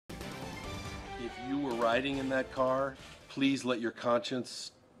If you were riding in that car, please let your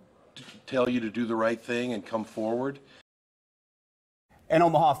conscience tell you to do the right thing and come forward. An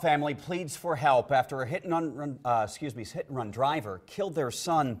Omaha family pleads for help after a hit and run driver killed their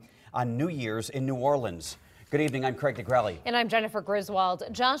son on New Year's in New Orleans. Good evening, I'm Craig DeGrelli. And I'm Jennifer Griswold.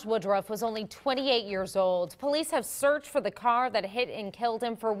 Josh Woodruff was only 28 years old. Police have searched for the car that hit and killed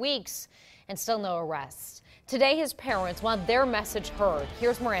him for weeks and still no arrests. Today, his parents want their message heard.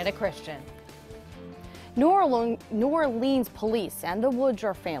 Here's Miranda Christian. New Orleans police and the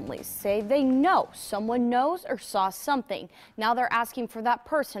Woodruff families say they know someone knows or saw something. Now they're asking for that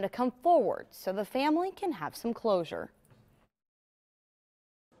person to come forward so the family can have some closure.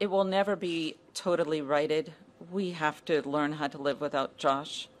 It will never be totally righted. We have to learn how to live without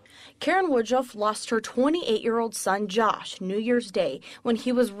Josh. Karen Woodruff lost her 28-year-old son Josh New Year's Day when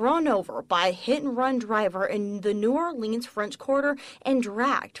he was run over by a hit-and-run driver in the New Orleans French Quarter and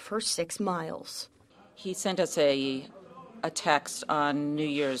dragged for 6 miles. He sent us a text on New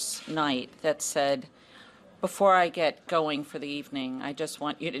Year's night that said, "Before I get going for the evening, I just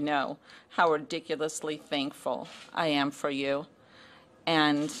want you to know how ridiculously thankful I am for you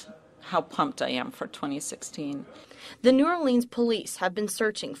and how pumped I am for 2016. The New Orleans police have been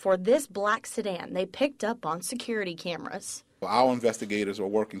searching for this black sedan they picked up on security cameras. Our investigators are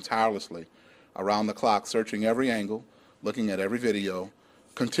working tirelessly around the clock, searching every angle, looking at every video,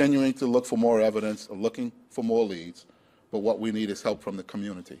 continuing to look for more evidence, looking for more leads, but what we need is help from the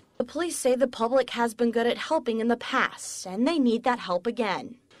community. The police say the public has been good at helping in the past, and they need that help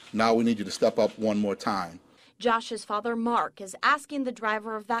again. Now we need you to step up one more time. Josh's father, Mark, is asking the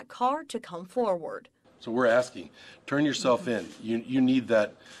driver of that car to come forward. So we're asking, turn yourself in. You need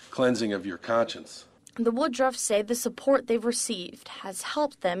that cleansing of your conscience. The Woodruffs say the support they've received has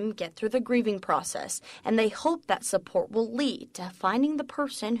helped them get through the grieving process, and they hope that support will lead to finding the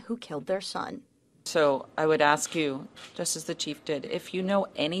person who killed their son. So I would ask you, just as the chief did, if you know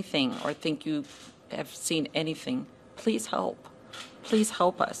anything or think you have seen anything, please help. Please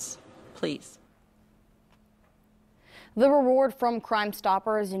help us. Please. The reward from Crime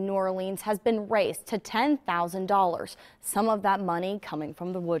Stoppers in New Orleans has been raised to $10,000, some of that money coming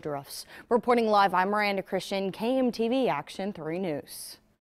from the Woodruffs. Reporting live, I'm Miranda Christian, KMTV Action 3 News.